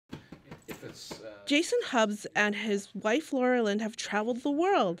Jason Hubbs and his wife Laura Lynn have traveled the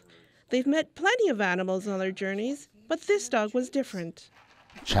world. They've met plenty of animals on their journeys, but this dog was different.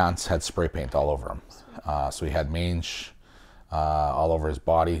 Chance had spray paint all over him. So he had mange all over his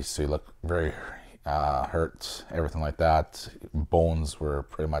body, so he looked very hurt, everything like that. Bones were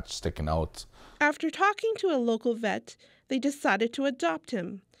pretty much sticking out. After talking to a local vet, they decided to adopt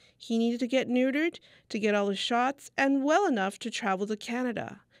him. He needed to get neutered, to get all his shots, and well enough to travel to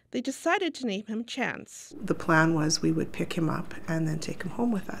Canada. They decided to name him Chance. The plan was we would pick him up and then take him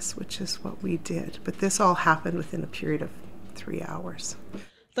home with us, which is what we did. But this all happened within a period of 3 hours.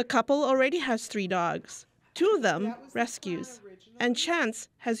 The couple already has 3 dogs. 2 of them rescues, and Chance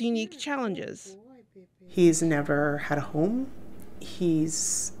has unique challenges. He's never had a home.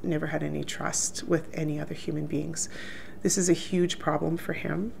 He's never had any trust with any other human beings. This is a huge problem for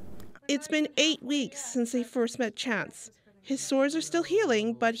him. It's been 8 weeks since they first met Chance. His sores are still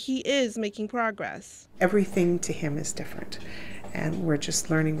healing, but he is making progress. Everything to him is different, and we're just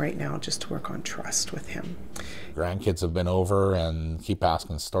learning right now just to work on trust with him. Grandkids have been over and keep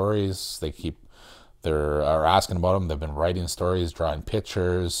asking stories. They're asking about him. They've been writing stories, drawing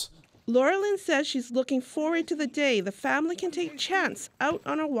pictures. Laura Lynn says she's looking forward to the day the family can take Chance out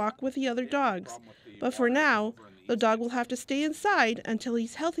on a walk with the other dogs. But for now, the dog will have to stay inside until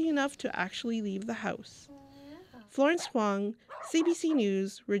he's healthy enough to actually leave the house. Florence Huang, CBC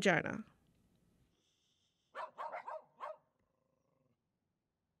News, Regina.